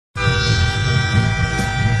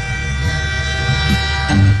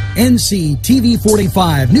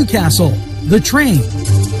NCTV45 Newcastle, The Train.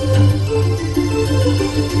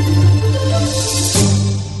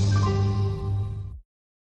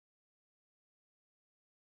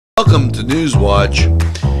 Welcome to NewsWatch.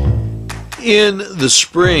 In the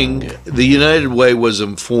spring, the United Way was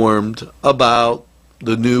informed about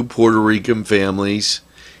the new Puerto Rican families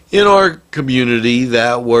in our community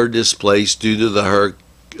that were displaced due to the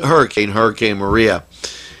Hurricane Maria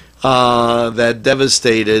that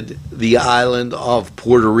devastated the island of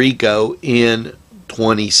Puerto Rico in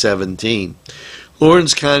 2017.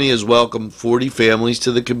 Lawrence County has welcomed 40 families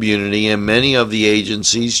to the community, and many of the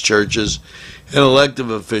agencies, churches, and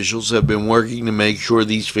elected officials have been working to make sure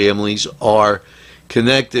these families are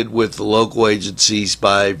connected with the local agencies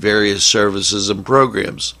by various services and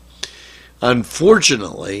programs.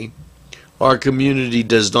 Unfortunately, our community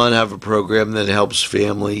does not have a program that helps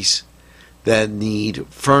families that need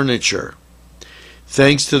furniture.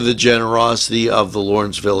 Thanks to the generosity of the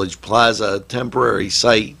Lawrence Village Plaza, a temporary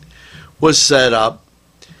site was set up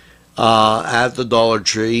at the Dollar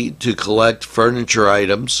Tree to collect furniture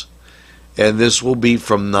items, and this will be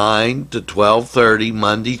from 9 to 12:30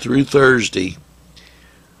 Monday through Thursday.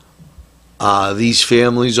 These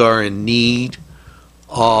families are in need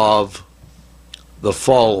of the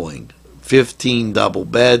following: 15 double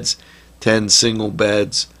beds, 10 single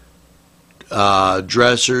beds,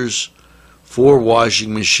 dressers, 4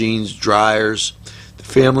 washing machines, dryers. The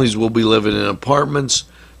families will be living in apartments.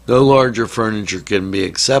 No larger furniture can be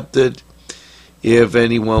accepted. If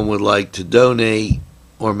anyone would like to donate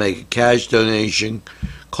or make a cash donation,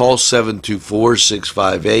 call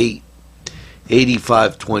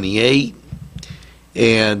 724-658-8528.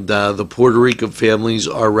 And the Puerto Rican families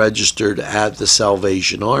are registered at the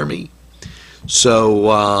Salvation Army.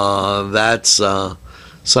 So that's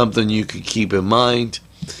something you could keep in mind.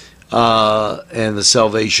 And the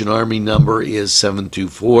Salvation Army number is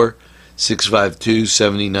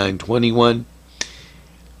 724-652-7921.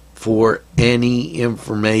 For any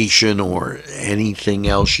information or anything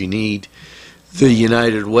else you need, the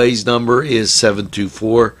United Way's number is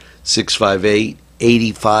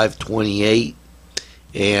 724-658-8528,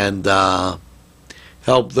 and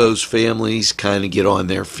help those families kind of get on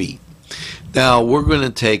their feet. Now, we're going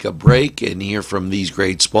to take a break and hear from these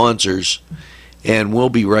great sponsors, and we'll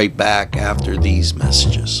be right back after these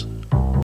messages.